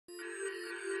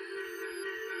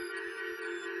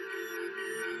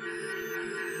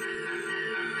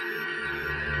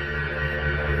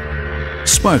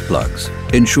Spark plugs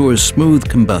ensure smooth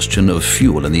combustion of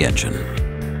fuel in the engine.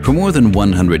 For more than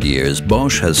 100 years,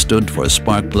 Bosch has stood for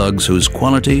spark plugs whose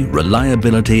quality,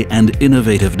 reliability, and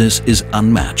innovativeness is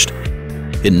unmatched.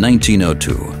 In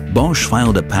 1902, Bosch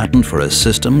filed a patent for a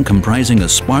system comprising a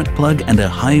spark plug and a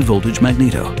high-voltage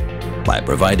magneto. By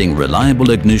providing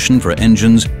reliable ignition for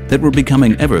engines that were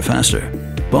becoming ever faster,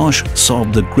 Bosch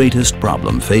solved the greatest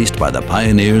problem faced by the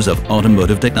pioneers of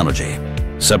automotive technology.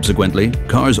 Subsequently,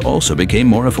 cars also became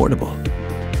more affordable.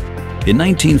 In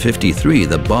 1953,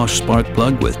 the Bosch spark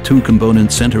plug with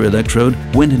two-component center electrode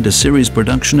went into series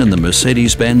production in the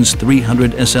Mercedes-Benz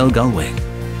 300 SL Gullwing.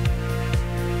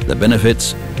 The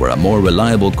benefits were a more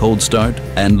reliable cold start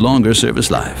and longer service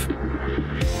life.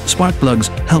 Spark plugs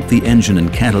help the engine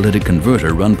and catalytic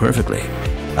converter run perfectly,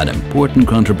 an important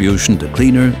contribution to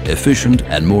cleaner, efficient,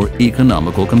 and more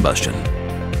economical combustion.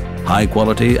 High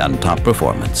quality and top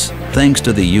performance, thanks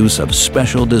to the use of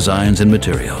special designs and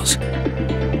materials.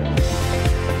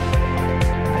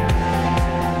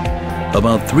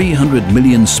 About 300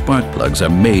 million spark plugs are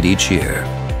made each year.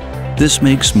 This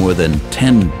makes more than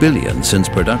 10 billion since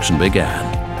production began.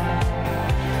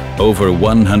 Over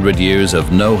 100 years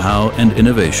of know-how and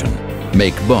innovation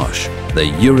make Bosch the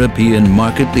European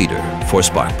market leader for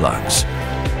spark plugs.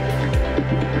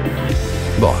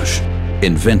 Bosch,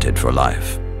 invented for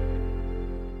life.